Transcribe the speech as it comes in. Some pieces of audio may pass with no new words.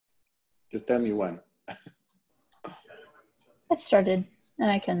Just tell me when. It started,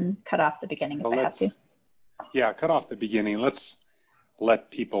 and I can cut off the beginning if I have to. Yeah, cut off the beginning. Let's let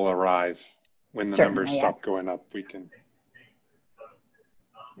people arrive. When the Certainly, numbers stop going up, we can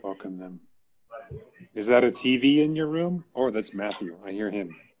welcome them. Is that a TV in your room? Oh, that's Matthew. I hear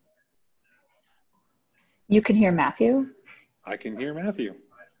him. You can hear Matthew? I can hear Matthew.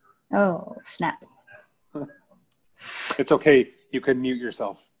 Oh, snap. It's okay. You can mute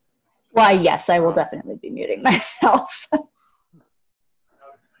yourself. Why, yes, I will definitely be muting myself.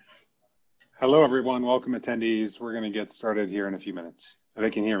 Hello, everyone. Welcome, attendees. We're going to get started here in a few minutes. They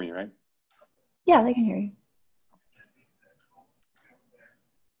can hear me, right? Yeah, they can hear you.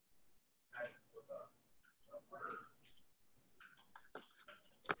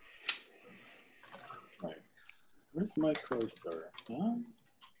 Right. Where's my cursor? Huh?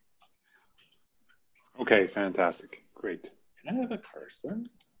 Okay, fantastic. Great. Can I have a cursor?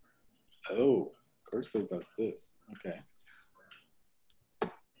 Oh, cursor does this. Okay.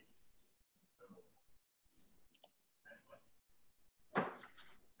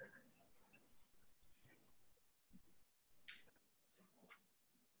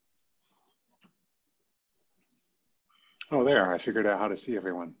 Oh, there. I figured out how to see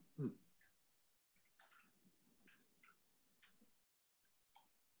everyone.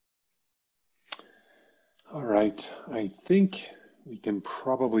 All right. I think we can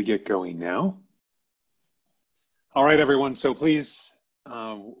probably get going now. All right, everyone. So please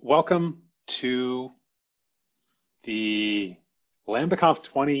welcome to the LambdaConf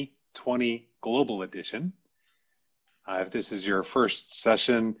 2020 Global Edition. If this is your first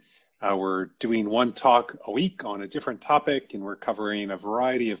session, we're doing one talk a week on a different topic, and we're covering a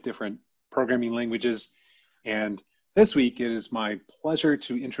variety of different programming languages. And this week, it is my pleasure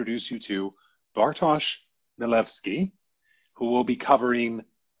to introduce you to Bartosz Milewski, who will be covering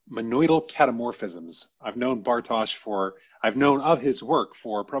monoidal catamorphisms. I've known of his work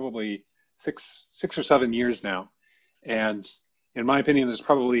for probably six or 7 years now. And in my opinion, there's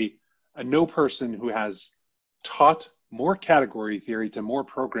probably no person who has taught more category theory to more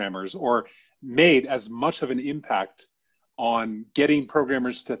programmers or made as much of an impact on getting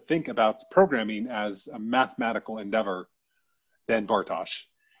programmers to think about programming as a mathematical endeavor than Bartosz.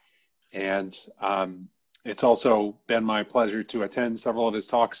 And it's also been my pleasure to attend several of his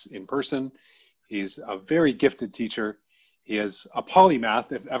talks in person. He's a very gifted teacher. He is a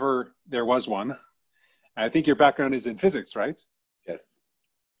polymath, if ever there was one. I think your background is in physics, right? Yes.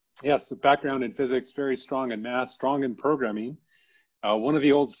 Yes, a background in physics, very strong in math, strong in programming. One of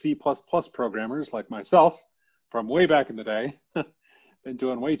the old C++ programmers like myself from way back in the day. Been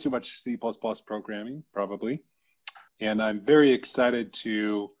doing way too much C++ programming, probably. And I'm very excited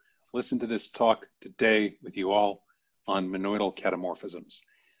to listen to this talk today with you all on monoidal catamorphisms.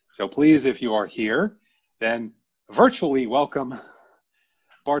 So please, if you are here, then virtually welcome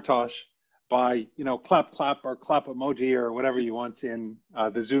Bartosz by, clap, clap, or clap emoji, or whatever you want in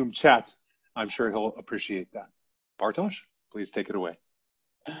the Zoom chat. I'm sure he'll appreciate that. Bartosz, please take it away.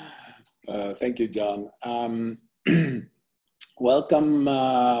 Thank you, John. Welcome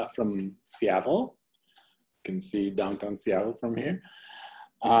from Seattle. You can see downtown Seattle from here.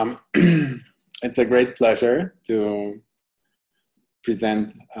 It's a great pleasure to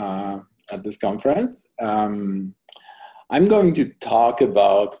present at this conference. I'm going to talk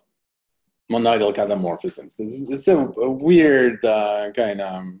about monoidal catamorphisms. It's a weird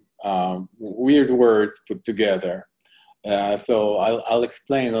weird words put together. So I'll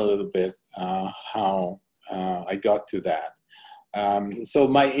explain a little bit how I got to that. So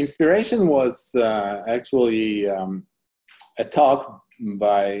my inspiration was actually a talk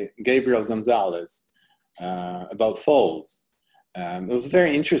by Gabriel Gonzalez about folds. It was a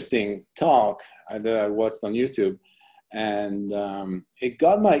very interesting talk that I watched on YouTube. And it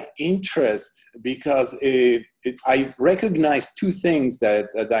got my interest because I recognized two things that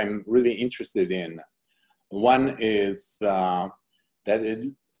I'm really interested in. One is that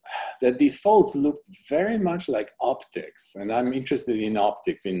these folds looked very much like optics, and I'm interested in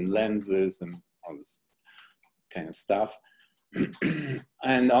optics, in lenses and all this kind of stuff.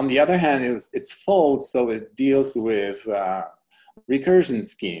 And on the other hand, it's folds, so it deals with recursion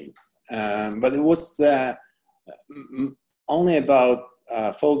schemes. But it was only about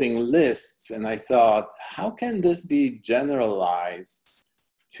folding lists, and I thought, how can this be generalized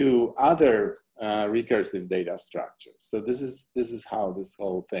to other recursive data structures? So this is how this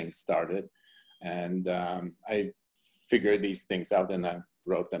whole thing started, and I figured these things out and I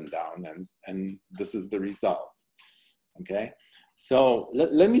wrote them down, and this is the result. Okay, so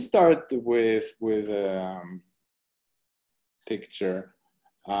let me start with a picture.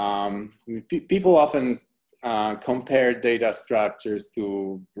 People often compare data structures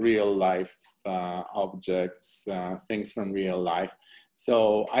to real life objects, things from real life.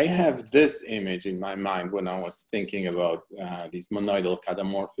 So I have this image in my mind when I was thinking about these monoidal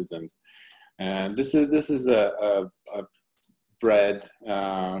catamorphisms. And this is a bread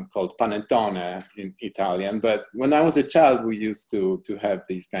called panettone in Italian. But when I was a child, we used to have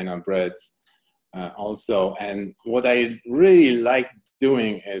these kind of breads also. And what I really like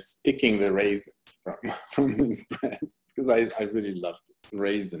doing is picking the raisins from these breads, because I really loved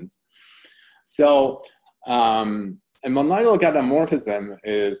raisins. So a monoidal catamorphism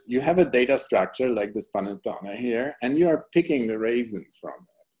is you have a data structure like this panettone here, and you are picking the raisins from it.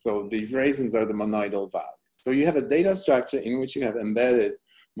 So these raisins are the monoidal values. So you have a data structure in which you have embedded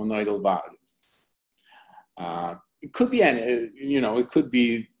monoidal values. It could be any, it could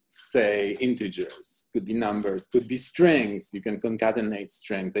be, say, integers, could be numbers, could be strings. You can concatenate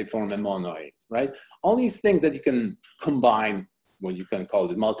strings, they form a monoid, right? All these things that you can combine, what you can call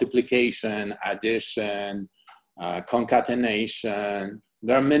it multiplication, addition, concatenation.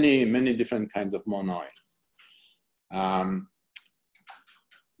 There are many, many different kinds of monoids.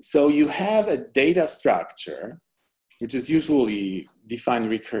 So you have a data structure, which is usually defined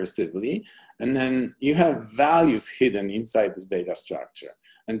recursively, and then you have values hidden inside this data structure.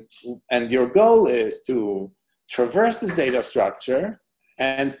 And your goal is to traverse this data structure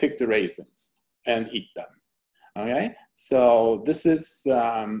and pick the raisins and eat them, okay? So this is,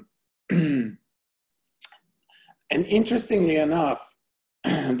 and interestingly enough,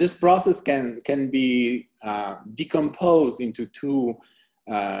 this process can be decomposed into two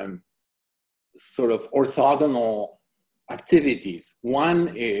sort of orthogonal activities.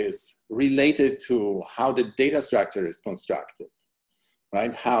 One is related to how the data structure is constructed,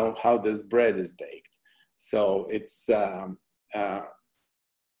 right? How this bread is baked. So it's a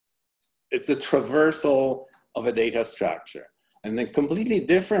traversal of a data structure. And the completely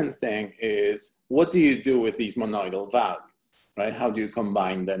different thing is, what do you do with these monoidal values, right? How do you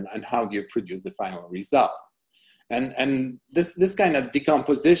combine them, and how do you produce the final result? And this kind of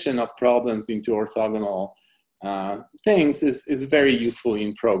decomposition of problems into orthogonal things is very useful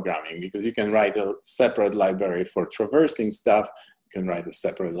in programming, because you can write a separate library for traversing stuff, you can write a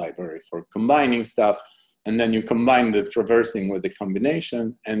separate library for combining stuff, and then you combine the traversing with the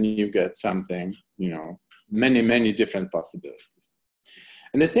combination, and you get something, many, many different possibilities.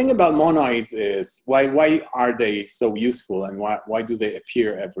 And the thing about monoids is, why are they so useful, and why do they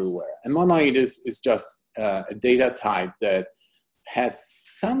appear everywhere? And monoid is just a data type that has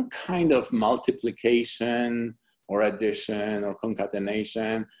some kind of multiplication or addition or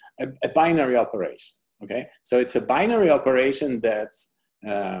concatenation, a binary operation, okay? So it's a binary operation that's,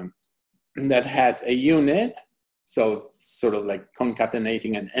 that has a unit, so sort of like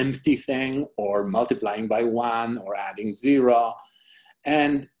concatenating an empty thing or multiplying by 1 or adding 0.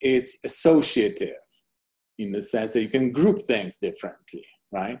 And it's associative in the sense that you can group things differently,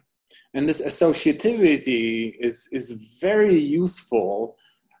 right? And this associativity is very useful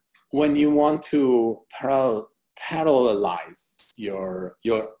when you want to parallelize your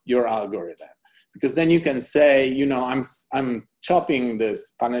algorithm. Because then you can say, I'm chopping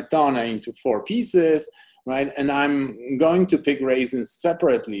this panettone into 4 pieces, right? And I'm going to pick raisins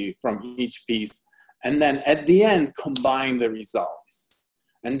separately from each piece, and then at the end, combine the results.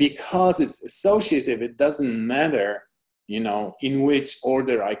 And because it's associative, it doesn't matter, in which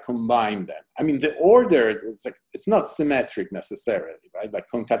order I combine them. I mean, the order, it's not symmetric necessarily, right? Like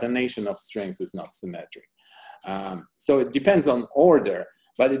concatenation of strings is not symmetric. So it depends on order,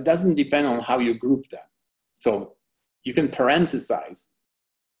 but it doesn't depend on how you group them. So you can parenthesize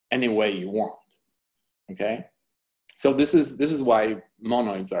any way you want, okay? So this is why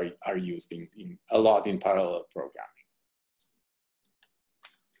monoids are used a lot in parallel programming.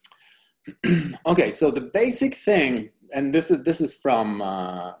 Okay, so the basic thing, and this is from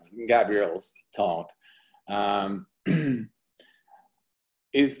Gabriel's talk,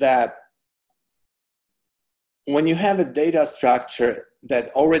 is that when you have a data structure that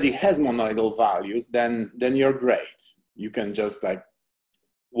already has monoidal values, then you're great. You can just like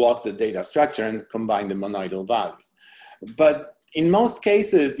walk the data structure and combine the monoidal values. But in most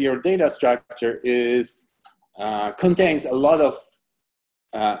cases, your data structure contains a lot of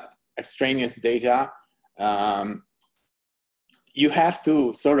extraneous data. You have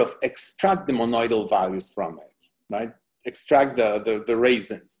to sort of extract the monoidal values from it, right? Extract the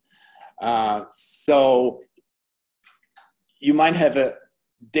raisins. So you might have a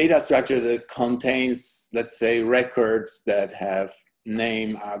data structure that contains, let's say, records that have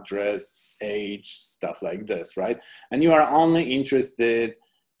name, address, age, stuff like this, right? And you are only interested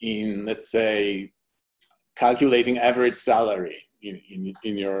in, let's say, calculating average salary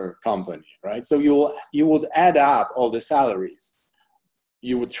in your company, right? So you would add up all the salaries.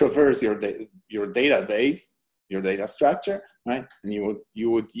 You would traverse your database, your data structure, right? And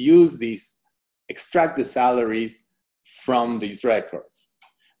you would use these, extract the salaries from these records.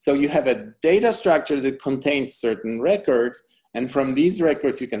 So you have a data structure that contains certain records, and from these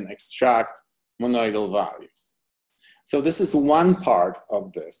records you can extract monoidal values. So this is one part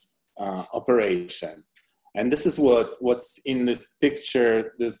of this operation. And this is what's in this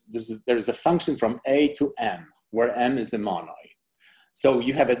picture. There's a function from A to M, where M is a monoid. So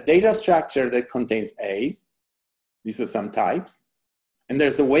you have a data structure that contains A's. These are some types. And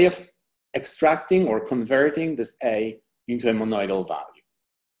there's a way of extracting or converting this A into a monoidal value.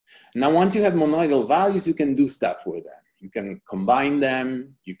 Now, once you have monoidal values, you can do stuff with them. You can combine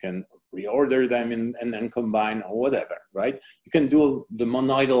them, you can reorder them and then combine or whatever, right? You can do the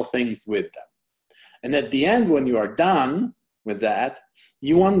monoidal things with them. And at the end, when you are done with that,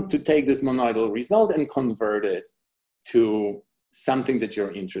 you want to take this monoidal result and convert it to something that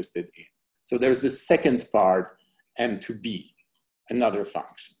you're interested in. So there's the second part, M to B, another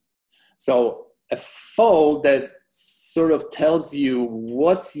function. So a fold that sort of tells you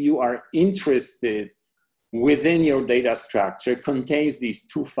what you are interested within your data structure contains these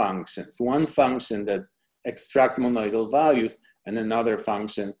two functions. One function that extracts monoidal values and another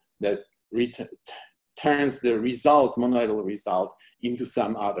function that turns the result, monoidal result, into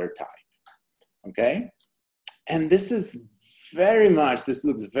some other type, okay? And this is very much, this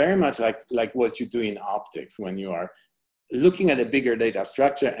looks very much like what you do in optics when you are looking at a bigger data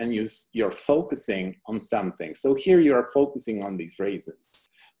structure and you're focusing on something. So here you are focusing on these raisins,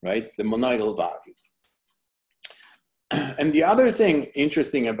 right? The monoidal values. And the other thing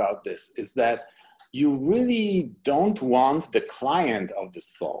interesting about this is that you really don't want the client of this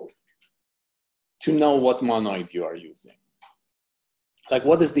fold to know what monoid you are using. Like,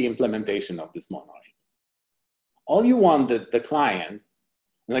 what is the implementation of this monoid? All you want the client,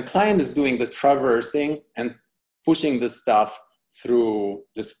 and the client is doing the traversing and pushing the stuff through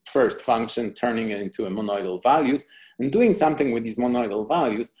this first function, turning it into a monoidal values, and doing something with these monoidal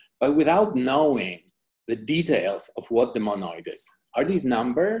values, but without knowing the details of what the monoid is. Are these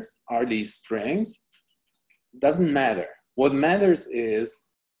numbers? Are these strings? Doesn't matter. What matters is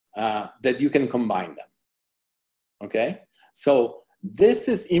that you can combine them, okay? So this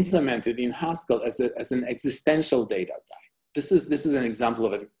is implemented in Haskell as an existential data type. This is an example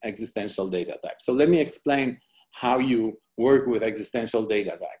of an existential data type. So let me explain how you work with existential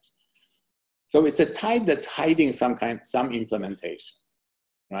data types. So it's a type that's hiding some implementation,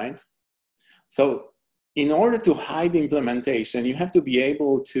 right? So in order to hide implementation, you have to be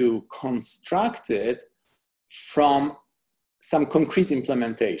able to construct it from some concrete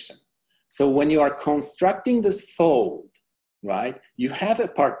implementation. So when you are constructing this fold, right, you have a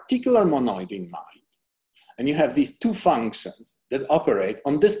particular monoid in mind. And you have these two functions that operate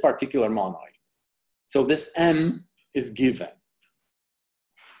on this particular monoid. So this M is given.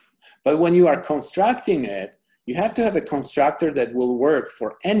 But when you are constructing it, you have to have a constructor that will work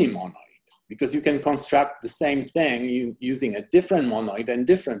for any monoid, because you can construct the same thing using a different monoid and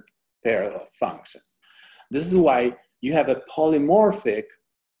different pair of functions. This is why you have a polymorphic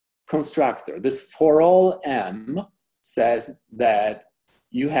constructor. This for all M says that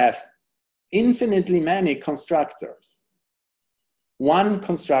you have infinitely many constructors. One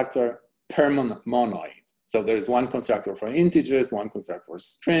constructor per monoid. So there's one constructor for integers, one constructor for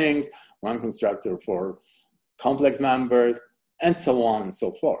strings, one constructor for complex numbers, and so on and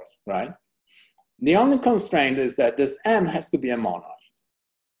so forth, right? The only constraint is that this M has to be a monoid.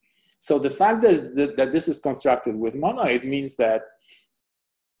 So the fact that this is constructed with monoid means that,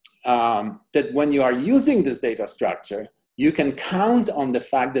 that when you are using this data structure, you can count on the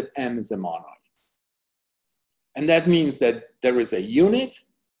fact that M is a monoid. And that means that there is a unit,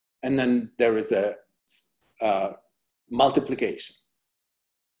 and then there is a multiplication,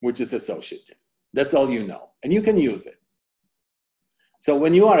 which is associative. That's all you know, and you can use it. So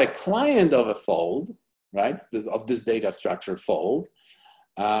when you are a client of a fold, right, of this data structure fold,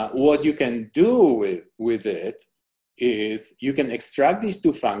 what you can do with it is you can extract these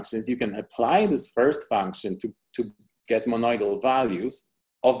two functions. You can apply this first function to get monoidal values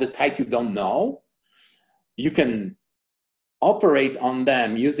of the type you don't know. You can operate on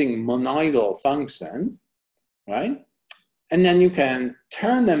them using monoidal functions, right? And then you can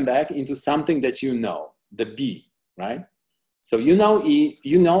turn them back into something that you know, the B, right? So you know E,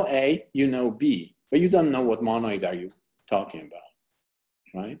 you know A, you know B, but you don't know what monoid are you talking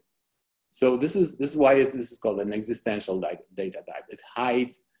about, right? So this is why this is called an existential data type. It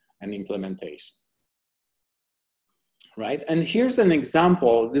hides an implementation. Right, and here's an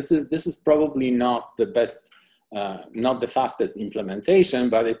example. This is probably not the best, not the fastest implementation,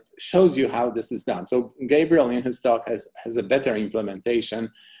 but it shows you how this is done. So Gabriel in his talk has a better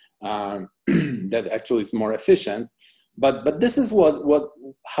implementation that actually is more efficient. But this is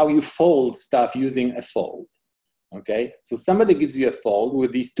how you fold stuff using a fold. Okay, so somebody gives you a fold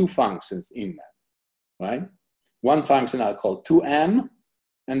with these two functions in them, right? One function I'll call 2m,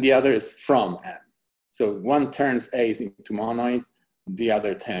 and the other is from m. So one turns A's into monoids, the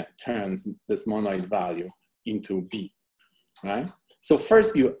other turns this monoid value into B, right? So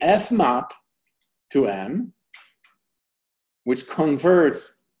first you F map to M, which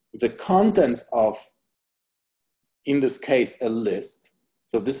converts the contents of, in this case, a list.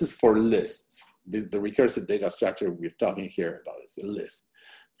 So this is for lists. The recursive data structure we're talking here about is a list.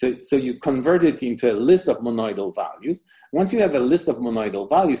 So you convert it into a list of monoidal values. Once you have a list of monoidal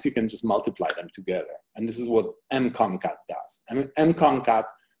values, you can just multiply them together. And this is what mconcat does. And mconcat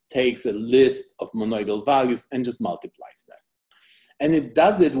takes a list of monoidal values and just multiplies them. And it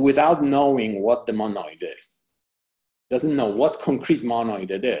does it without knowing what the monoid is. It doesn't know what concrete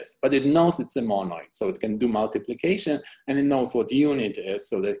monoid it is, but it knows it's a monoid. So it can do multiplication, and it knows what unit is,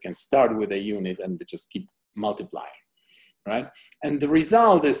 so that it can start with a unit and just keep multiplying. Right, and the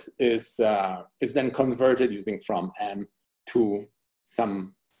result is then converted using from M to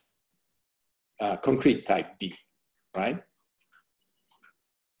some concrete type B, right?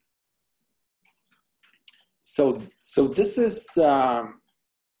 So this is the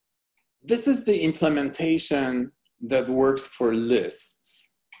implementation that works for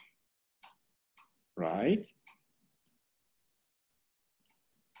lists, right?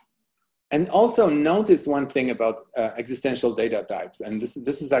 And also notice one thing about existential data types, and this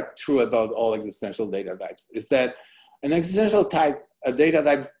is true about all existential data types, is that an existential type, a data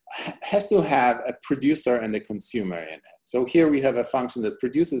type, has to have a producer and a consumer in it. So here we have a function that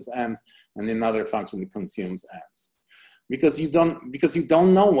produces m's and another function that consumes m's. Because you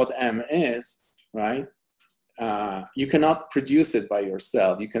don't know what m is, right? You cannot produce it by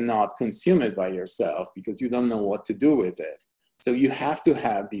yourself. You cannot consume it by yourself because you don't know what to do with it. So you have to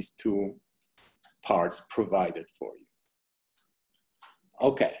have these two parts provided for you.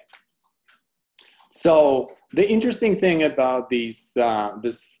 Okay. So the interesting thing about this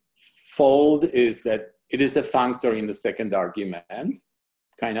fold is that it is a functor in the second argument,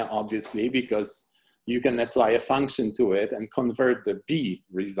 kind of obviously, because you can apply a function to it and convert the B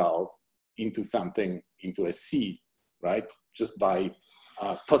result into something, into a C, right? Just by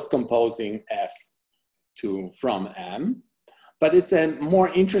post-composing F from M. But it's a more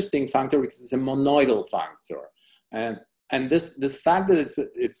interesting functor because it's a monoidal functor. And this fact that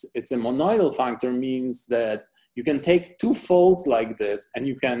it's a monoidal functor means that you can take two folds like this and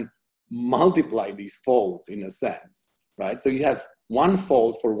you can multiply these folds in a sense, right? So you have one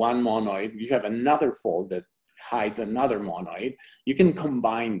fold for one monoid, you have another fold that hides another monoid, you can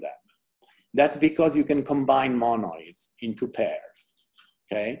combine them. That's because you can combine monoids into pairs,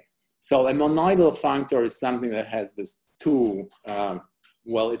 okay? So a monoidal functor is something that has this two,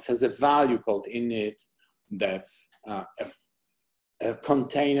 well, it has a value called init that's a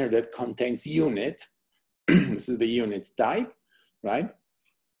container that contains unit. This is the unit type, right?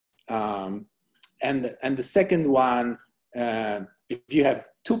 And the second one, if you have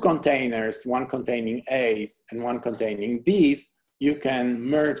two containers, one containing A's and one containing B's, you can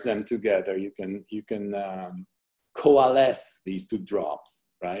merge them together. You can coalesce these two drops,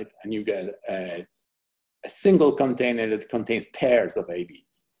 right? And you get a single container that contains pairs of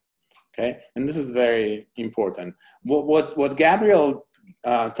ABs. Okay, and this is very important. What Gabriel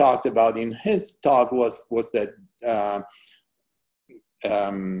talked about in his talk was that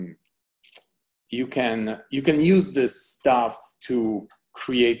you can use this stuff to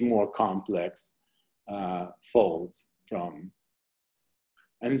create more complex folds from,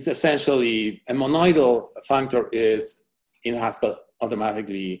 and it's essentially a monoidal functor is in Haskell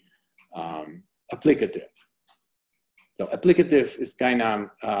automatically applicative. So applicative is kind of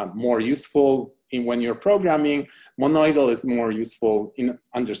more useful when you're programming. Monoidal is more useful in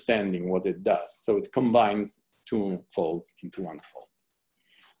understanding what it does. So it combines two folds into one fold.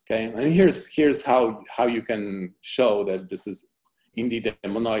 Okay, and here's how you can show that this is indeed a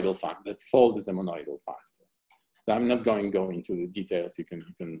monoidal functor. That fold is a monoidal functor. So I'm not going to go into the details. You can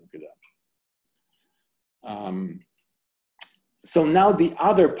look it up. So now the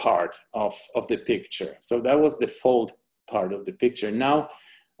other part of the picture. So that was the fold part of the picture. Now,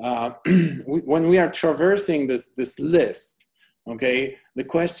 when we are traversing this list, okay, the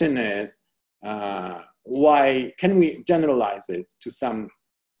question is, why can we generalize it to some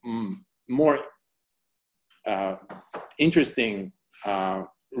more interesting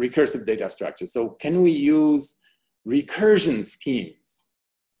recursive data structures. So can we use recursion schemes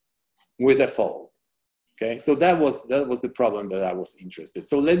with a fold? Okay, so that was the problem that I was interested.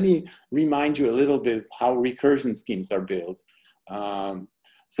 So let me remind you a little bit how recursion schemes are built.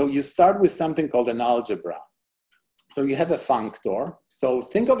 So you start with something called an algebra. So you have a functor. So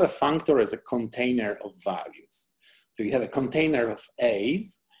think of a functor as a container of values. So you have a container of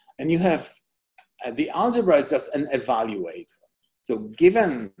A's, and you have, the algebra is just an evaluator. So give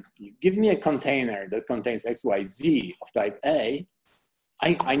me a container that contains X, Y, Z of type A,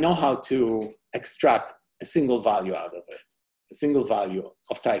 I know how to extract a single value out of it, a single value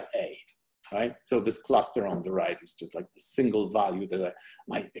of type A, right? So this cluster on the right is just like the single value that I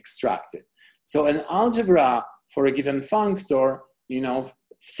might extract it. So an algebra for a given functor,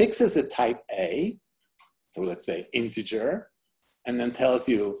 fixes a type A, so let's say integer, and then tells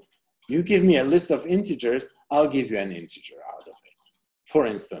you, you give me a list of integers, I'll give you an integer out of it. For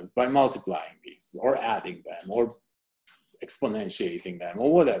instance, by multiplying these, or adding them, or exponentiating them,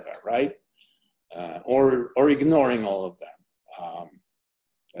 or whatever, right? Or ignoring all of them.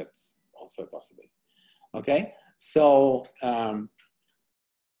 That's also a possibility. Okay, so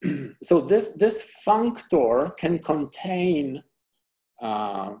so this functor can contain,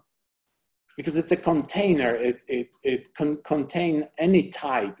 because it's a container, it can contain any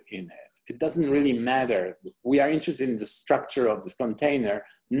type in it. It doesn't really matter. We are interested in the structure of this container,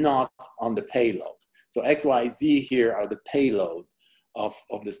 not on the payload. So X, Y, Z here are the payload of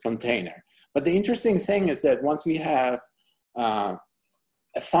this container. But the interesting thing is that once we have a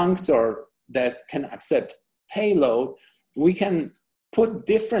functor that can accept payload, we can put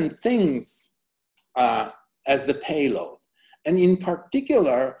different things as the payload. And in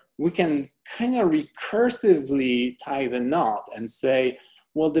particular, we can kind of recursively tie the knot and say,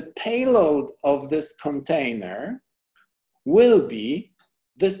 well, the payload of this container will be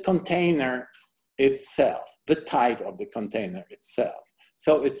this container itself, the type of the container itself.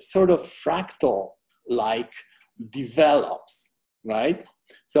 So it's sort of fractal-like develops, right?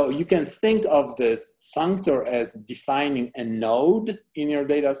 So you can think of this functor as defining a node in your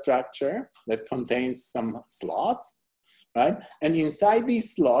data structure that contains some slots, right? And inside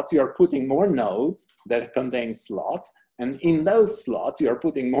these slots, you're putting more nodes that contain slots. And in those slots, you're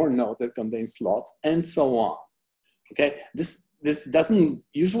putting more nodes that contain slots, and so on. Okay, this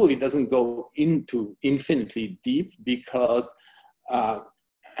usually doesn't go into infinitely deep, because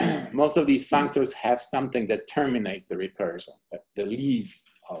most of these functors have something that terminates the recursion, that the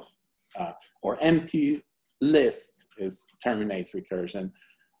leaves of, or empty list terminates recursion.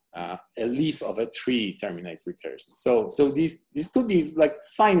 A leaf of a tree terminates recursion. So these could be like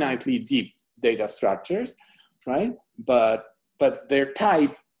finitely deep data structures, right? But their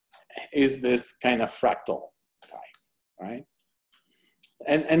type is this kind of fractal type, right?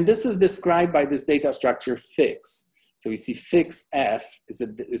 And this is described by this data structure fix. So you see fix F is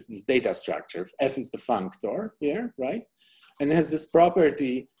this data structure. F is the functor here, right? And it has this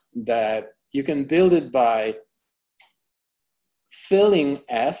property that you can build it by filling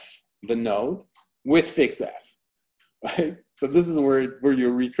F, the node, with fix F, right? So this is where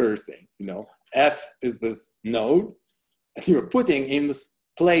you're recursing, F is this node, and you're putting in the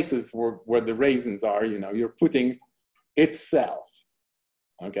places where the raisins are, you're putting itself,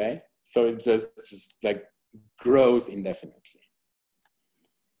 okay? So it just like grows indefinitely,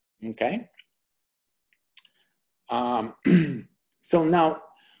 okay? So now,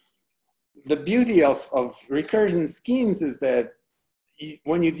 the beauty of recursion schemes is that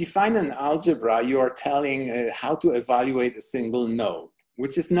when you define an algebra, you are telling how to evaluate a single node,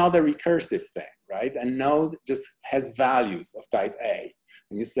 which is not a recursive thing, right? A node just has values of type A.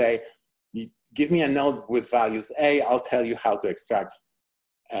 And you say, give me a node with values A, I'll tell you how to extract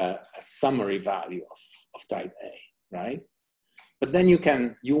a summary value of type A, right? But then you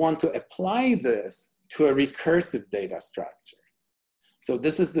want to apply this to a recursive data structure. So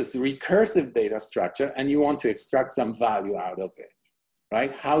this is this recursive data structure, and you want to extract some value out of it,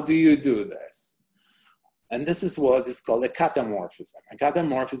 right? How do you do this? And this is what is called a catamorphism. A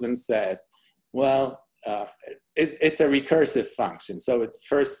catamorphism says, well, it's a recursive function. So it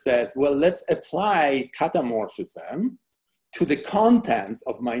first says, well, let's apply catamorphism to the contents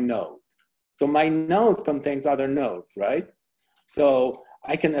of my node. So my node contains other nodes, right? So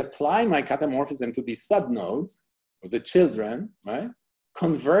I can apply my catamorphism to these subnodes, or the children, right?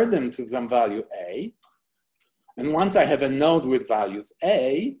 Convert them to some value A. And once I have a node with values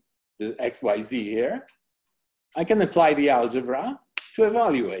A, the X, Y, Z here, I can apply the algebra to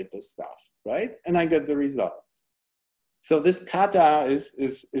evaluate this stuff, right? And I get the result. So this kata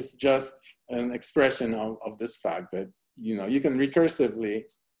is just an expression of this fact that, you know, you can recursively,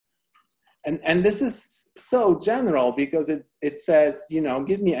 and this is so general because it says, you know,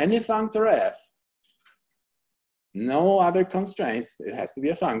 give me any functor f, no other constraints, it has to be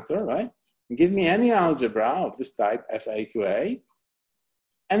a functor, right? Give me any algebra of this type, fa to a,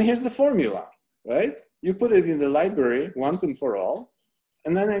 and here's the formula, right? You put it in the library once and for all,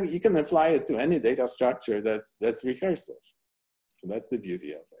 and then you can apply it to any data structure that's recursive. So that's the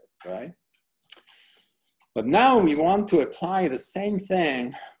beauty of it, right? But now we want to apply the same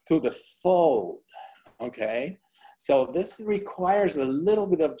thing to the fold, okay? So this requires a little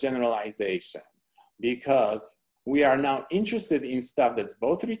bit of generalization because we are now interested in stuff that's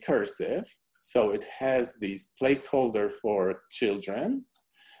both recursive, so it has these placeholder for children,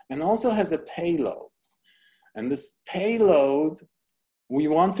 and also has a payload. And this payload, we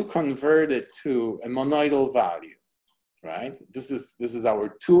want to convert it to a monoidal value, right? This is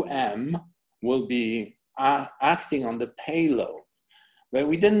our 2m will be acting on the payload. But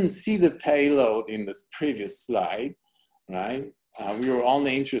we didn't see the payload in this previous slide, right? We were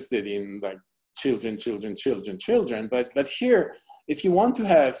only interested in like children, but here, if you want to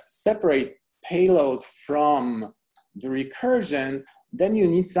have separate payload from the recursion, then you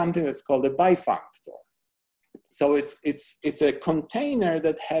need something that's called a bifunctor. So it's a container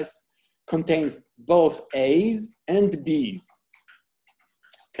that contains both A's and B's,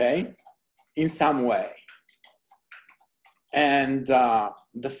 okay, in some way. And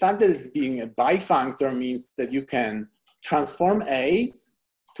the fact that it's being a bifunctor means that you can transform A's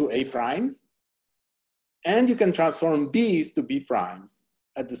to A primes, and you can transform B's to B primes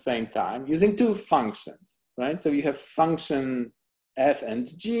at the same time using two functions, right? So you have function f and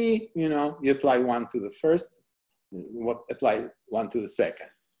g, you know, you apply one to the first, apply one to the second.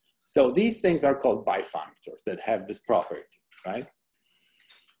 So these things are called bifunctors that have this property, right?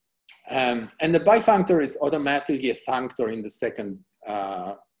 And the bifunctor is automatically a functor in the second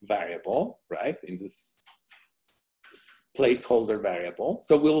variable, right? In this placeholder variable.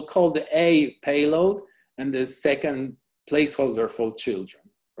 So we'll call the A payload and the second placeholder for children,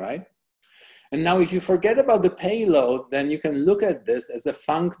 right? And now if you forget about the payload, then you can look at this as a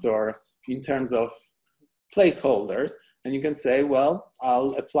functor in terms of placeholders. And you can say, well,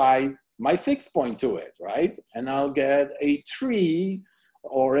 I'll apply my fixed point to it, right? And I'll get a tree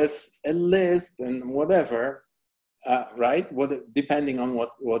or a list and whatever, right? Depending on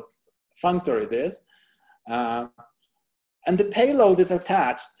what functor it is. And the payload is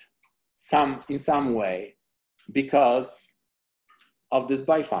attached in some way because of this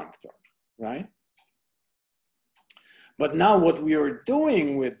bifunctor, right? But now what we are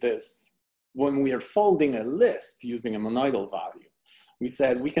doing with this, when we are folding a list using a monoidal value, we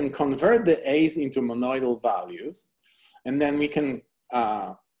said we can convert the A's into monoidal values, and then we can,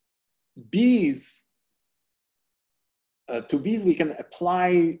 B's, to B's we can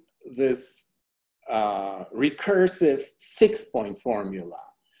apply this recursive fixed point formula.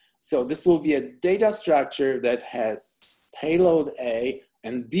 So this will be a data structure that has payload A,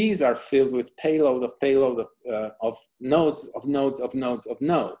 and B's are filled with payload of nodes,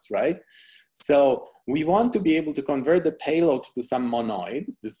 right? So we want to be able to convert the payload to some monoid,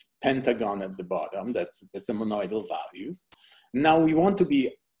 this pentagon at the bottom, that's a monoidal values. Now we want to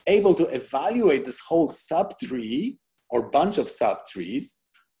be able to evaluate this whole subtree or bunch of subtrees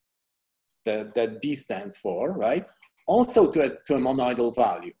that B stands for, right? Also to a monoidal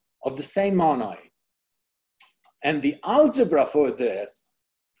value of the same monoid. And the algebra for this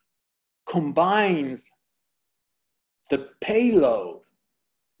combines the payload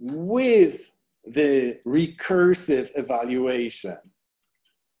with the recursive evaluation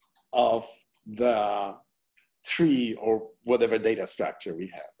of the tree or whatever data structure we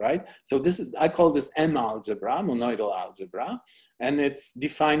have, right? So this is, I call this M algebra, monoidal algebra, and it's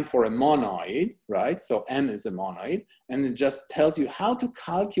defined for a monoid, right? So M is a monoid, and it just tells you how to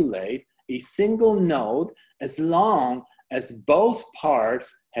calculate a single node as long as both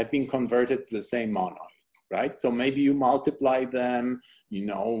parts have been converted to the same monoid, right? So maybe you multiply them, you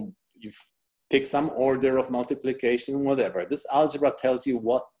know, you pick some order of multiplication, whatever. This algebra tells you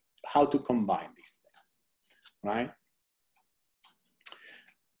how to combine these things, right?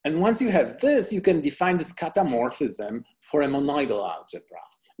 And once you have this, you can define this catamorphism for a monoidal algebra.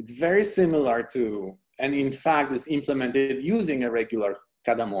 It's very similar to, and in fact, is implemented using a regular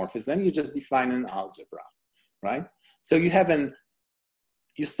catamorphism. You just define an algebra, right? So you have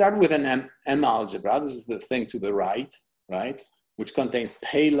you start with an M algebra. This is the thing to the right, right? Which contains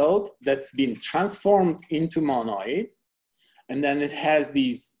payload that's been transformed into monoid. And then it has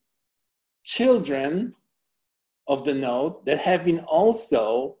these children of the node that have been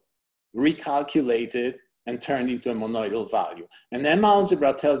also recalculated and turned into a monoidal value. And M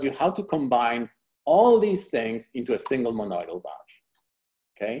algebra tells you how to combine all these things into a single monoidal value,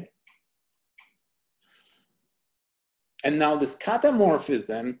 okay? And now this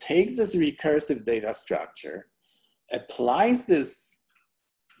catamorphism takes this recursive data structure, applies this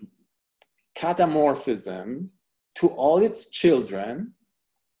catamorphism to all its children,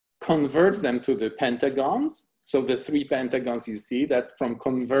 converts them to the pentagons. So the 3 pentagons you see, that's from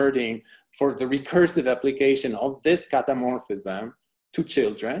converting for the recursive application of this catamorphism to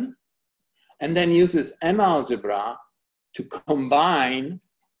children, and then uses M algebra to combine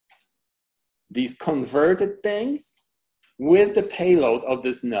these converted things with the payload of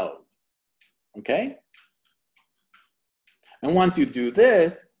this node, okay? And once you do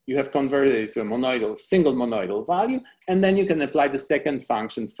this, you have converted it to a monoidal, single monoidal value, and then you can apply the second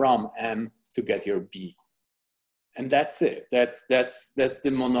function from M to get your B. And that's it. That's the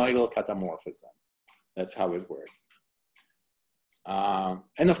monoidal catamorphism. That's how it works.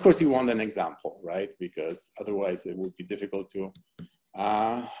 And of course, you want an example, right? Because otherwise it would be difficult to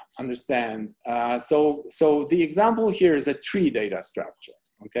understand. So the example here is a tree data structure,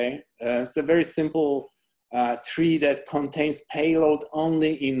 okay? It's a very simple tree that contains payload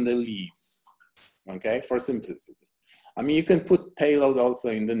only in the leaves, okay, for simplicity. I mean, you can put payload also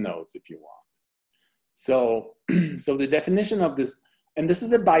in the nodes if you want. So, so the definition of this, and this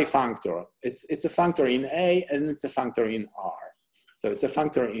is a bifunctor. It's a functor in A and it's a functor in R. So it's a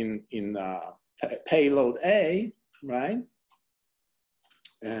functor in payload A, right?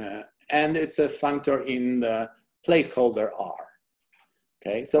 And it's a functor in the placeholder R.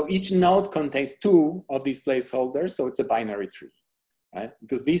 Okay, so each node contains 2 of these placeholders, so it's a binary tree, right?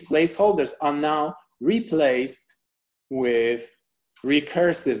 Because these placeholders are now replaced with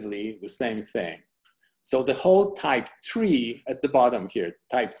recursively the same thing. So the whole type tree at the bottom here,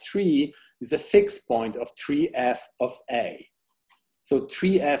 type tree is a fixed point of tree F of A. So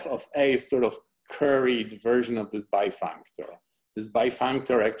tree F of A is sort of curried version of this bifunctor. This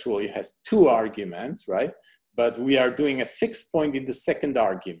bifunctor actually has 2 arguments, right? But we are doing a fixed point in the second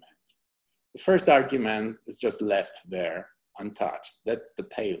argument. The first argument is just left there untouched. That's the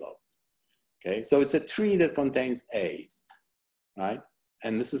payload. Okay, so it's a tree that contains A's, right?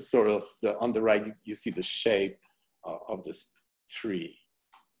 And this is sort of on the right, you see the shape of this tree,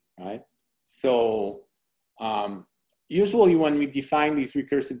 right? So usually when we define these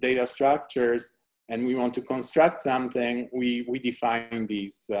recursive data structures and we want to construct something, we define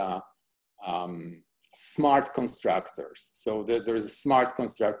these smart constructors. So there's a smart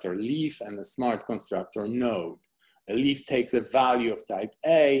constructor leaf and a smart constructor node. A leaf takes a value of type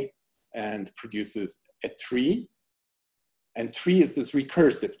A and produces a tree. And tree is this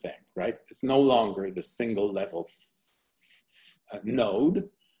recursive thing, right? It's no longer the single level node,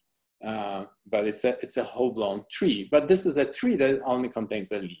 but it's a whole-blown tree. But this is a tree that only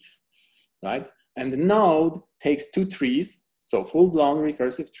contains a leaf, right? And the node takes 2 trees, so full-blown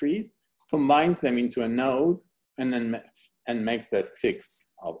recursive trees, combines them into a node, and then makes the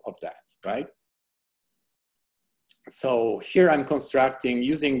fix of that, right? So here I'm constructing,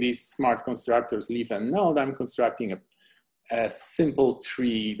 using these smart constructors, leaf and node, I'm constructing a simple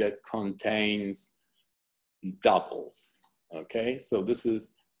tree that contains doubles, okay? So this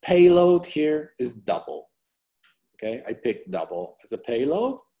is, payload here is double, okay? I picked double as a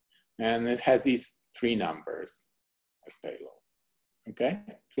payload, and it has these 3 numbers as payload, okay?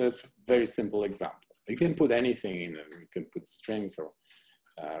 So it's a very simple example. You can put anything in it. You can put strings or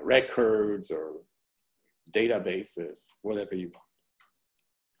records or databases, whatever you want.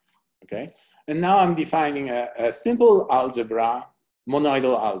 Okay, and now I'm defining a simple algebra,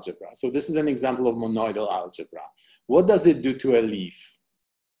 monoidal algebra. So this is an example of monoidal algebra. What does it do to a leaf?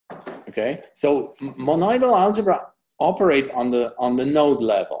 Okay, so monoidal algebra operates on the node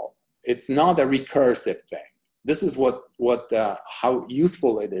level. It's not a recursive thing. This is how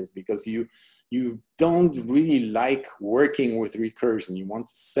useful it is, because you don't really like working with recursion. You want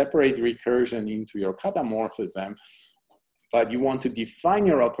to separate recursion into your catamorphism, but you want to define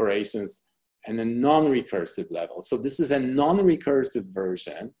your operations in a non-recursive level. So this is a non-recursive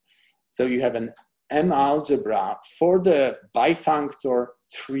version. So you have an M algebra for the bifunctor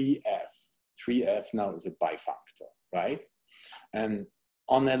 3F. 3F now is a bifunctor, right? And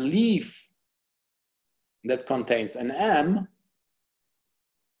on a leaf that contains an M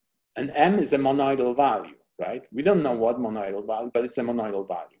is a monoidal value, right? We don't know what monoidal value, but it's a monoidal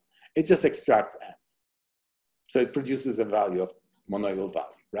value. It just extracts M. So it produces a value of monoidal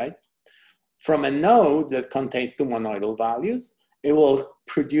value, right? From a node that contains 2 monoidal values, it will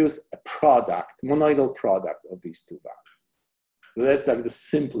produce a product, monoidal product of these two values. So that's like the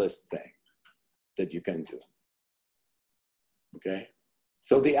simplest thing that you can do. Okay?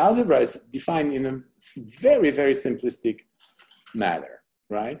 So the algebra is defined in a very, very simplistic manner,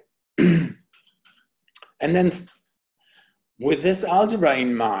 right? And then with this algebra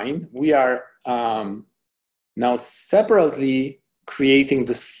in mind, we are now separately creating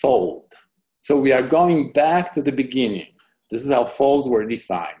this fold. So we are going back to the beginning. This is how folds were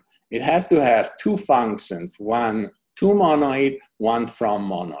defined. It has to have two functions, one to monoid, one from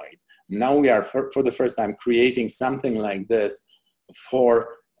monoid. Now we are, for the first time, creating something like this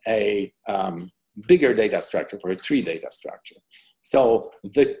for a bigger data structure, for a tree data structure. So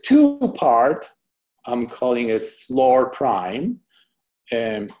the two part, I'm calling it floor prime,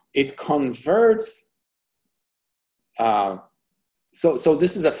 it converts, so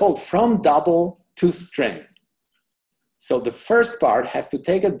this is a fold from double to string. So the first part has to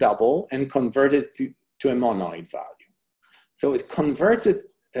take a double and convert it to a monoid value. So it converts it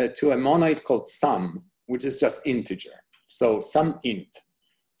to a monoid called sum, which is just integer. So sum int,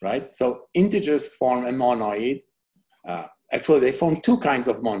 right? So integers form a monoid. Actually, they form two kinds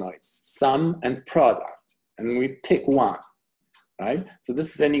of monoids, sum and product. And we pick one, right? So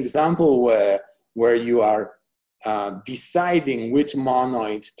this is an example where you are deciding which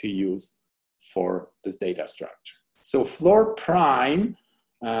monoid to use for this data structure. So floor prime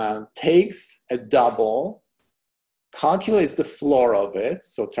takes a double, calculates the floor of it,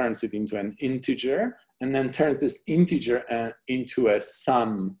 so turns it into an integer, and then turns this integer into a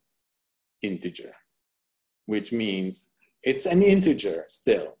sum integer, which means it's an integer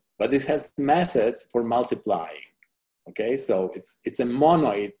still, but it has methods for multiplying. Okay, so it's a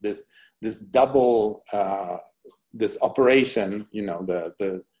monoid, this double, this operation, you know,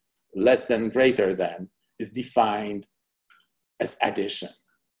 the less than greater than is defined as addition,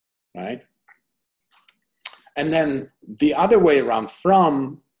 right? And then the other way around,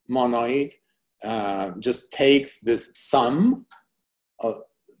 from monoid, just takes this sum of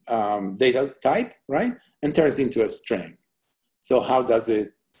data type, right? And turns into a string. So how does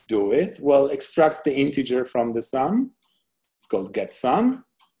it do it? Well, extracts the integer from the sum. It's called getSum,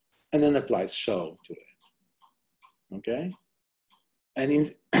 and then applies show to it. Okay?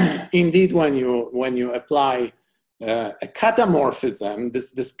 And indeed, when you apply a catamorphism,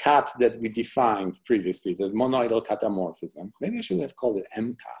 this cat that we defined previously, the monoidal catamorphism, maybe I should have called it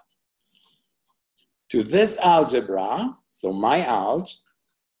MCAT, to this algebra, so my alg,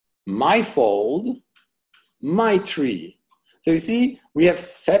 my fold, my tree. So you see, we have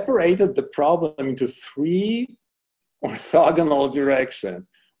separated the problem into three orthogonal directions.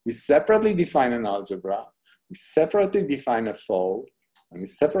 We separately define an algebra, we separately define a fold, and we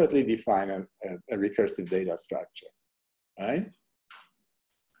separately define a recursive data structure, right?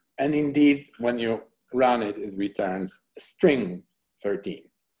 And indeed, when you run it, it returns a string 13.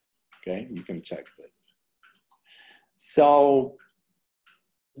 Okay, you can check this. So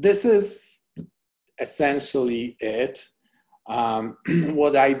this is essentially it.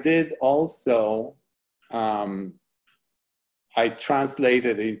 What I did also, I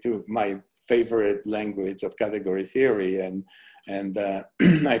translated into my favorite language of category theory, and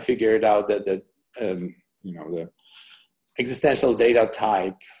I figured out that you know, the existential data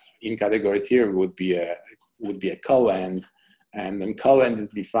type in category theory would be a coend, and then coend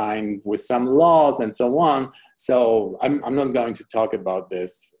is defined with some laws and so on. So I'm not going to talk about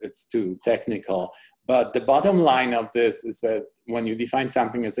this; it's too technical. But the bottom line of this is that when you define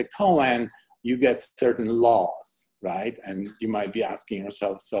something as a coend, you get certain laws, right? And you might be asking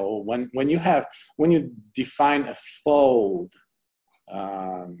yourself, so when you define a fold,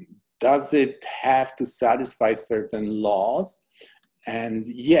 does it have to satisfy certain laws? And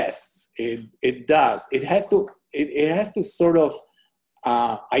yes, it does. It has to sort of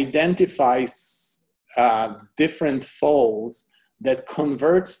identify different folds that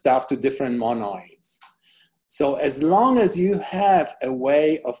convert stuff to different monoids. So as long as you have a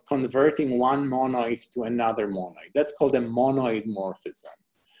way of converting one monoid to another monoid, that's called a monoid morphism.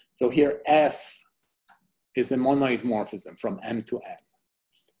 So here F is a monoid morphism from M to N,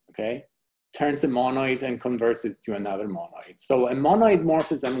 okay? Turns the monoid and converts it to another monoid. So a monoid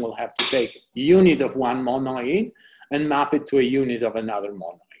morphism will have to take a unit of one monoid and map it to a unit of another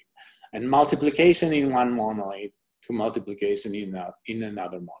monoid. And multiplication in one monoid to multiplication in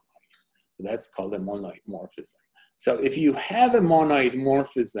another monoid. So that's called a monoid morphism. So if you have a monoid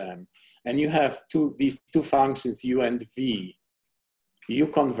morphism and you have these two functions, u and v, u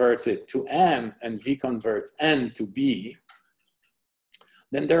converts it to m and v converts n to b,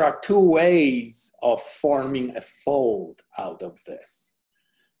 then there are two ways of forming a fold out of this.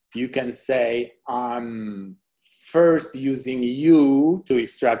 You can say, I'm first using U to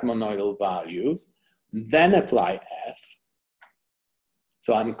extract monoidal values, then apply F.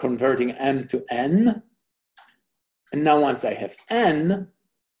 So I'm converting M to N. And now once I have N,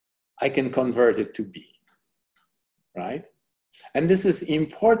 I can convert it to B, right? And this is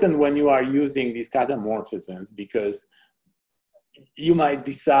important when you are using these catamorphisms, because you might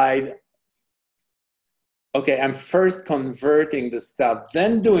decide, okay, I'm first converting the stuff,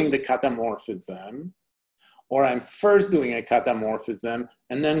 then doing the catamorphism, or I'm first doing a catamorphism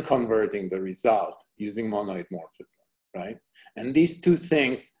and then converting the result using monoid morphism, right? And these two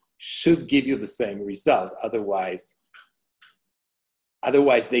things should give you the same result. Otherwise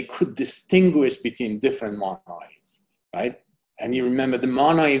they could distinguish between different monoids, right? And you remember the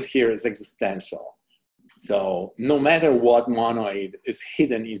monoid here is existential. So no matter what monoid is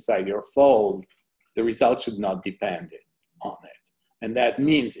hidden inside your fold, the result should not depend on it. And that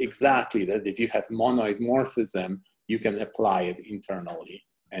means exactly that if you have monoid morphism, you can apply it internally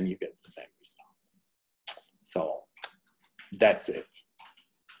and you get the same result. So that's it.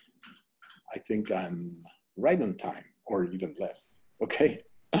 I think I'm right on time, or even less. Okay.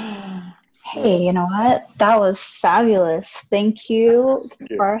 Hey, you know what? That was fabulous. Thank you,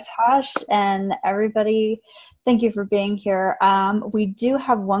 Bartosz, and everybody. Thank you for being here. We do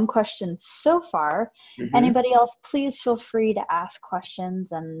have one question so far. Mm-hmm. Anybody else, please feel free to ask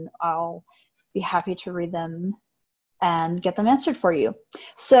questions and I'll be happy to read them and get them answered for you.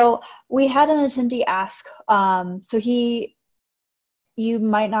 So we had an attendee ask, you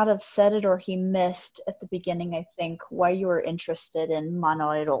might not have said it or he missed at the beginning, I think, why you were interested in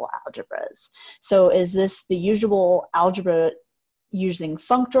monoidal algebras. So is this the usual algebra using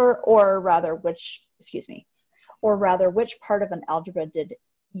functor, or rather which part of an algebra did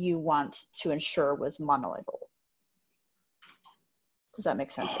you want to ensure was monoidal? Does that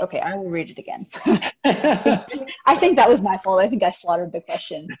make sense? Okay, I will read it again. I think that was my fault. I think I slaughtered the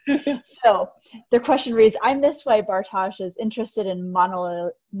question. So the question reads, I missed why Bartosz is interested in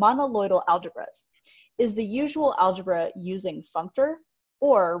monoidal algebras. Is the usual algebra using functor,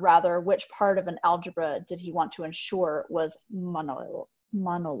 or rather which part of an algebra did he want to ensure was monoidal?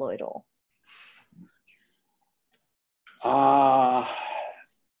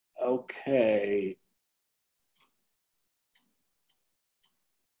 Okay.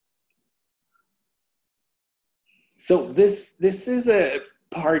 So this is a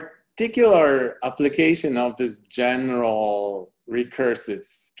particular application of this general recursive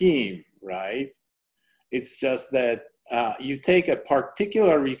scheme, right? It's just that you take a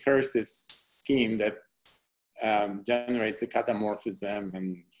particular recursive scheme that generates the catamorphism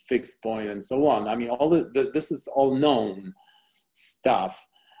and fixed point and so on. I mean, all this is all known stuff.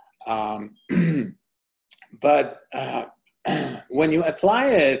 But when you apply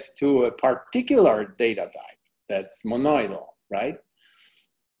it to a particular data type, that's monoidal, right?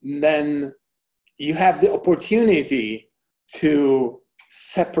 Then you have the opportunity to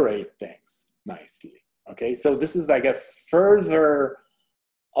separate things nicely, okay? So this is like a further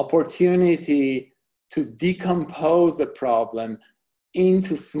opportunity to decompose a problem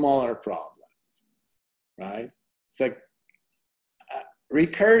into smaller problems, right? It's like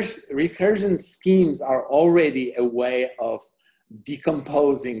recursion schemes are already a way of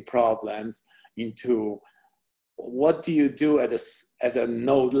decomposing problems into what do you do at a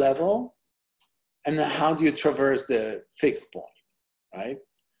node level, and how do you traverse the fixed point, right?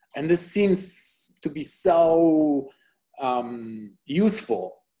 And this seems to be so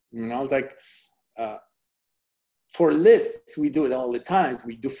useful, you know, like for lists, we do it all the time.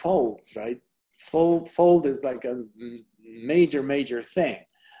 We do folds, right? Fold is like a major thing.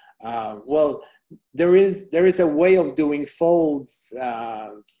 Well, there is a way of doing folds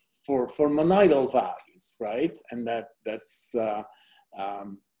for monoidal values, right? And that's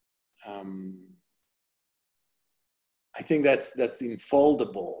I think that's in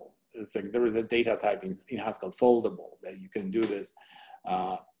foldable. It's like there is a data type in Haskell foldable that you can do this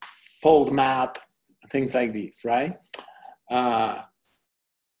fold map, things like these, right? But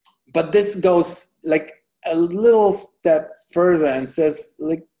this goes like a little step further and says,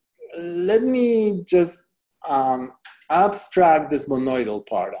 like, let me just abstract this monoidal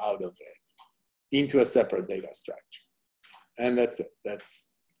part out of it into a separate data structure. And that's it.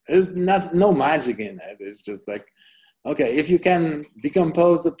 There's no magic in it. It's just like, okay, if you can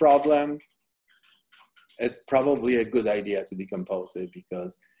decompose the problem, it's probably a good idea to decompose it,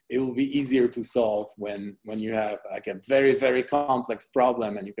 because it will be easier to solve when you have like a very complex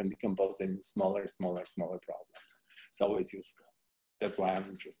problem and you can decompose it into smaller problems. It's always useful. That's why I'm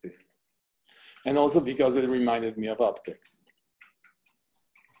interested in it. And also because it reminded me of optics.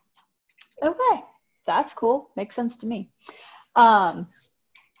 Okay, that's cool. Makes sense to me.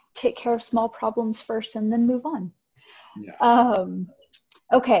 Take care of small problems first and then move on. Yeah.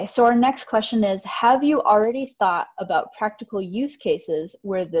 Okay, so our next question is, have you already thought about practical use cases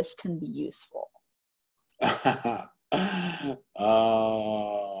where this can be useful? Gosh,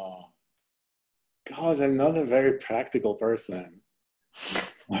 I'm not a very practical person.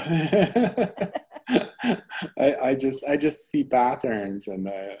 I just see patterns and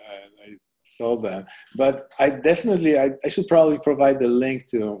I solve them. But I should probably provide the link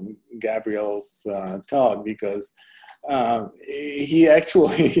to Gabriel's talk, because he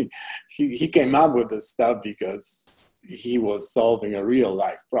actually he came up with this stuff because he was solving a real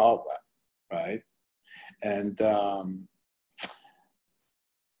life problem, right? And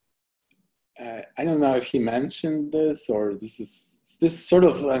I don't know if he mentioned this, or this is sort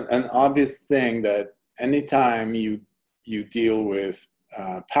of an obvious thing, that anytime you deal with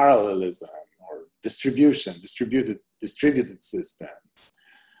parallelism or distributed systems,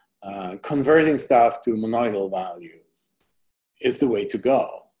 converting stuff to monoidal values is the way to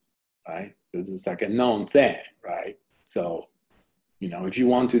go, right? So this is like a known thing, right? So, you know, if you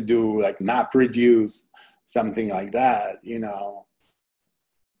want to do like map reduce, something like that, you know,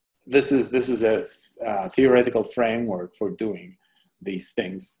 this is a theoretical framework for doing these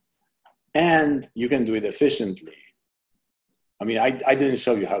things, and you can do it efficiently. I mean, I didn't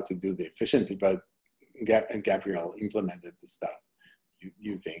show you how to do it efficiently, but Gabriel implemented the stuff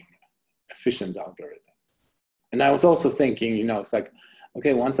using efficient algorithms. And I was also thinking, you know, it's like,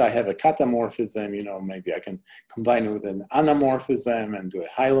 okay, once I have a catamorphism, you know, maybe I can combine it with an anamorphism and do a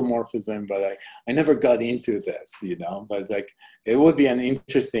hylomorphism, but I never got into this, you know, but like, it would be an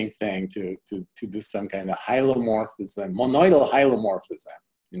interesting thing to do some kind of hylomorphism, monoidal hylomorphism,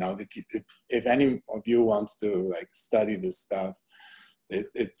 you know, if any of you wants to like study this stuff, it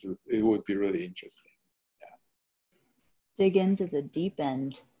would be really interesting. Yeah. Dig into the deep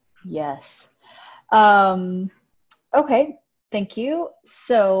end. Yes. Okay. Thank you.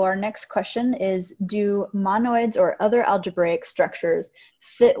 So our next question is, do monoids or other algebraic structures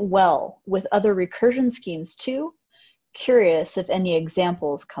fit well with other recursion schemes too? Curious if any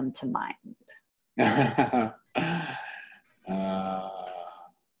examples come to mind.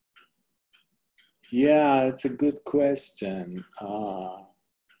 Yeah, it's a good question. I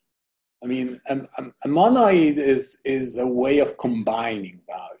mean, a monoid is a way of combining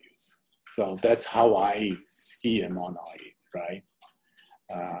values. So that's how I see a monoid, right?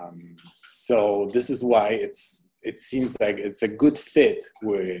 So this is why it seems like it's a good fit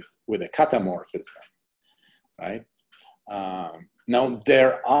with a catamorphism, right? Now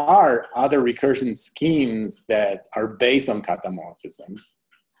there are other recursion schemes that are based on catamorphisms.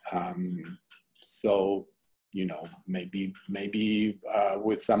 So, you know, maybe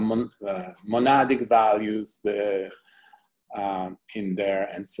with some monadic values in there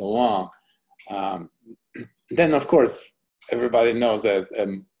and so on. Then, of course, everybody knows that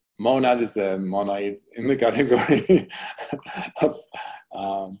monad is a monoid in the category of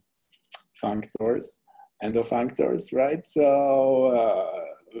functors, endofunctors, right? So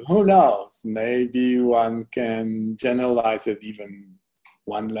who knows? Maybe one can generalize it even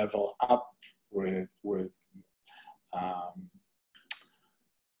one level up with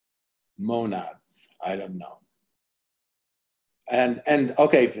monads. I don't know. And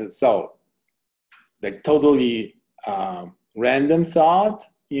okay, so like totally random thought,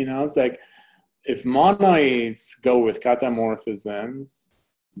 you know, it's like if monoids go with catamorphisms,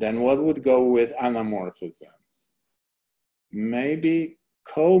 then what would go with anamorphisms? Maybe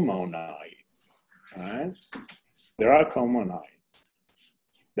comonoids, right? There are comonoids.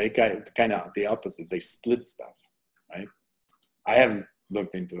 They kind of the opposite. They split stuff, right? I haven't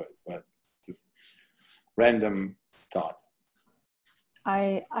looked into it, but just random thought.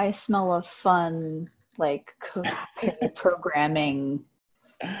 I smell a fun like programming,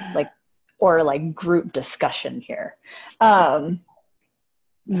 like, or like group discussion here. Not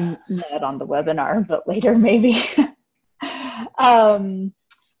on the webinar, but later maybe.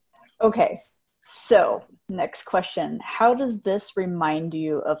 Okay, so next question. How does this remind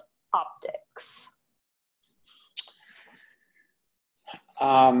you of optics?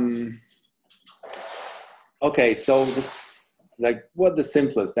 Okay, so this, like, what the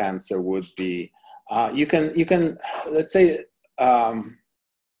simplest answer would be, you can let's say the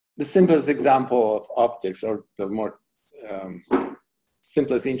simplest example of optics, or the more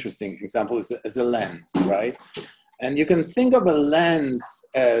simplest interesting example is a lens, right? And you can think of a lens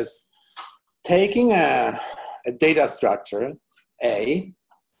as taking a data structure A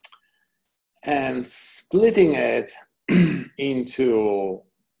and splitting it into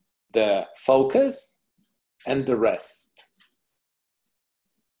the focus and the rest.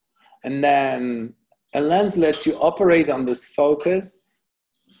 And then a lens lets you operate on this focus,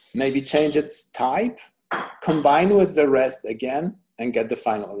 maybe change its type, combine with the rest again, and get the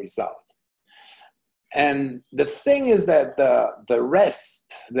final result. And the thing is that the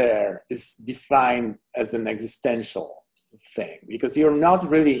rest there is defined as an existential thing, because you're not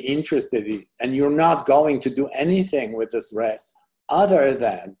really interested in, and you're not going to do anything with this rest other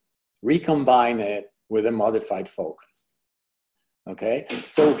than recombine it with a modified focus. Okay,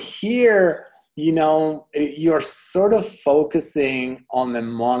 so here, you know, you're sort of focusing on the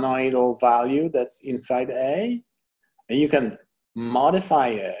monoidal value that's inside A, and you can modify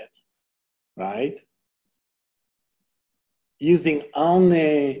it, right, using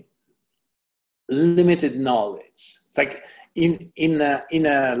only limited knowledge. It's like in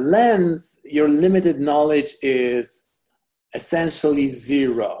a lens, your limited knowledge is essentially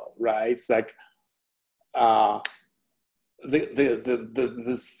zero, right? It's like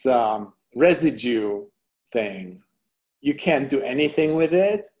this residue thing. You can't do anything with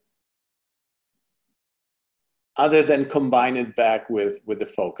it other than combine it back with the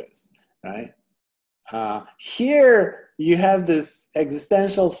focus, right? Here you have this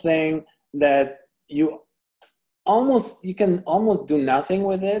existential thing that you can almost do nothing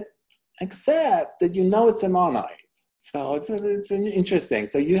with it, except that you know it's a monoid. So it's interesting.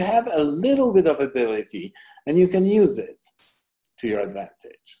 So you have a little bit of ability, and you can use it to your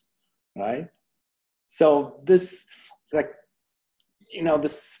advantage, right? So this, like, you know, the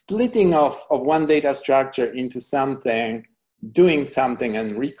splitting of one data structure into something, doing something,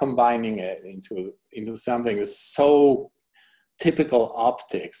 and recombining it into something is so typical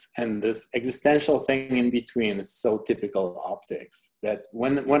optics, and this existential thing in between is so typical optics that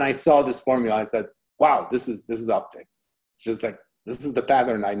when I saw this formula, I said, wow, this is optics. It's just like, this is the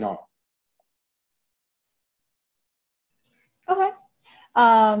pattern I know. Okay.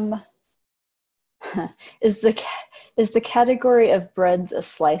 Is the category of breads a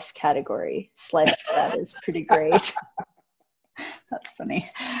slice category? Sliced bread is pretty great. That's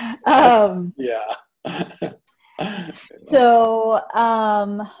funny. Yeah. So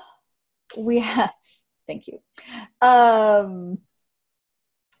we have, thank you.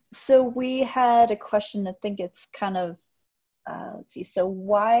 So we had a question, I think it's kind of, let's see, so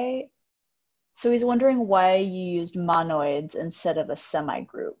he's wondering why you used monoids instead of a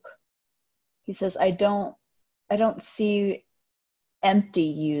semi-group. He says, I don't see empty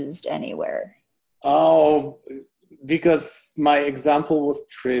used anywhere. Oh, because my example was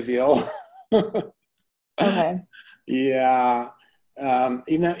trivial. Okay. Yeah.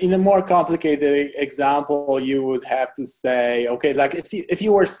 In a more complicated example, you would have to say, okay, like if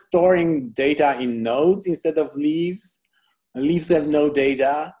you were storing data in nodes instead of leaves, and leaves have no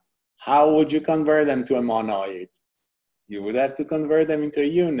data, how would you convert them to a monoid? You would have to convert them into a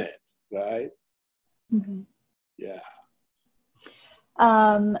unit, right? Mm-hmm. Yeah.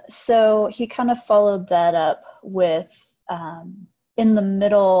 So he kind of followed that up with, in the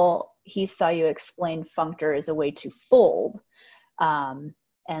middle, he saw you explain functor as a way to fold.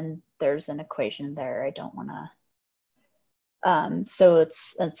 And there's an equation there. I don't want to. So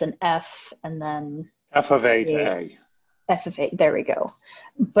it's an F and then F of A to A. F of A. There we go.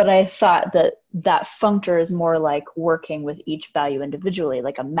 But I thought that functor is more like working with each value individually,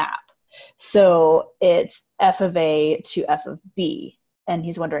 like a map. So it's F of A to F of B, and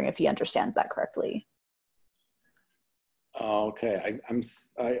he's wondering if he understands that correctly. Okay,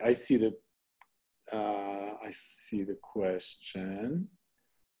 I see the. I see the question.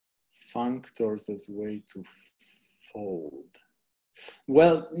 Functors as way to fold.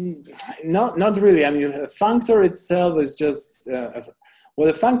 Well, not really. I mean, a functor itself is just, what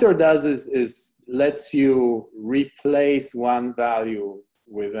a functor does is lets you replace one value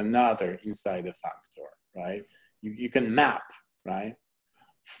with another inside the functor, right? You can map, right?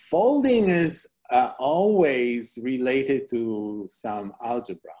 Folding is always related to some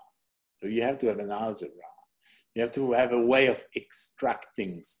algebra. So you have to have an algebra. You have to have a way of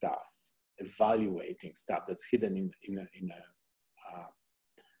extracting stuff, evaluating stuff that's hidden in a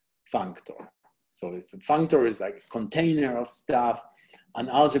functor. So if a functor is like a container of stuff, an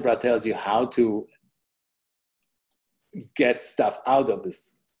algebra tells you how to get stuff out of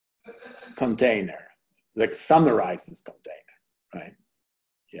this container, like summarize this container, right?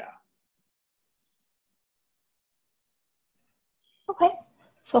 Yeah. Okay.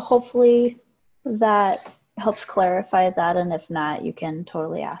 So hopefully that helps clarify that, and if not, you can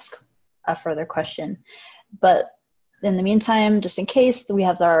totally ask a further question. But in the meantime, just in case, we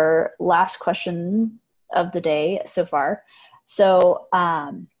have our last question of the day so far. So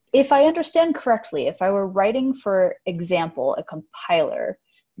if I understand correctly, if I were writing, for example, a compiler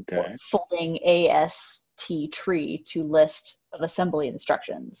folding AST tree to list of assembly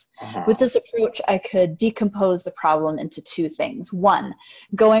instructions, with this approach, I could decompose the problem into two things. One,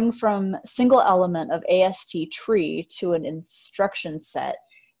 going from single element of AST tree to an instruction set,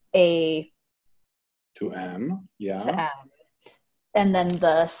 A to M, yeah. To M. And then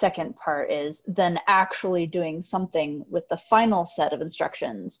the second part is then actually doing something with the final set of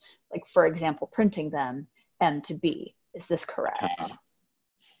instructions, like, for example, printing them, M to B. Is this correct?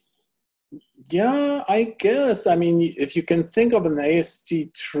 Yeah, I guess. I mean, if you can think of an AST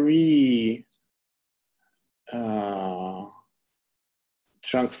tree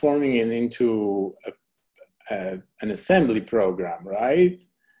transforming it into an assembly program, right?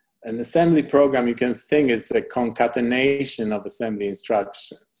 An assembly program, you can think it's a concatenation of assembly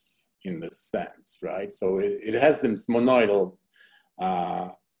instructions in this sense, right? So it has this monoidal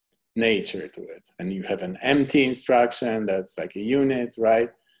nature to it. And you have an empty instruction that's like a unit, right?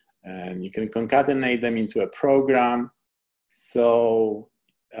 And you can concatenate them into a program. So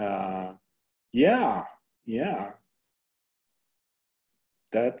yeah,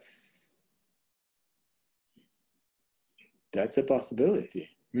 that's a possibility.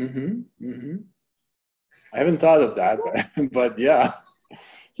 I haven't thought of that, but yeah.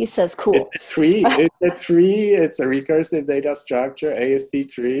 He says, cool. It's a tree. It's a recursive data structure, AST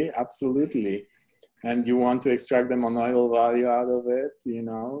tree, absolutely. And you want to extract the monoidal value out of it, you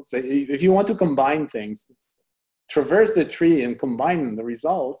know. So if you want to combine things, traverse the tree and combine the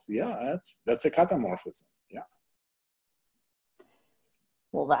results, yeah, that's a catamorphism, yeah.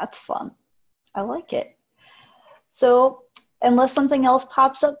 Well, that's fun. I like it. So unless something else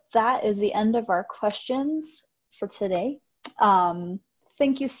pops up, that is the end of our questions for today.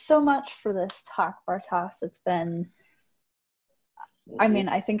 Thank you so much for this talk, Bartosz. It's been, I mean,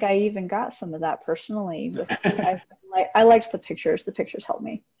 I think I even got some of that personally. I liked the pictures. The pictures helped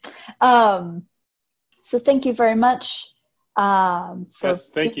me. So thank you very much.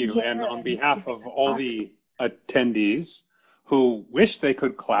 Yes, thank you. And on behalf of all the attendees who wish they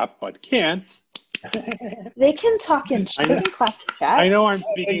could clap but can't, they can talk in chat. They can clap in chat. I know I'm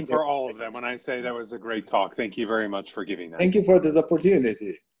speaking for all of them when I say that was a great talk. Thank you very much for giving that. Thank you for this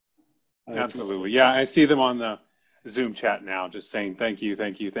opportunity. Absolutely. Yeah, I see them on the Zoom chat now, just saying thank you,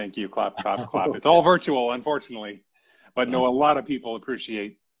 clap, clap, clap. It's all virtual, unfortunately. But no, a lot of people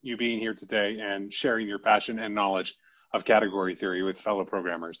appreciate you being here today and sharing your passion and knowledge of category theory with fellow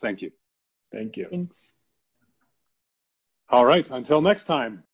programmers. Thank you. Thank you. Thanks. All right, until next time.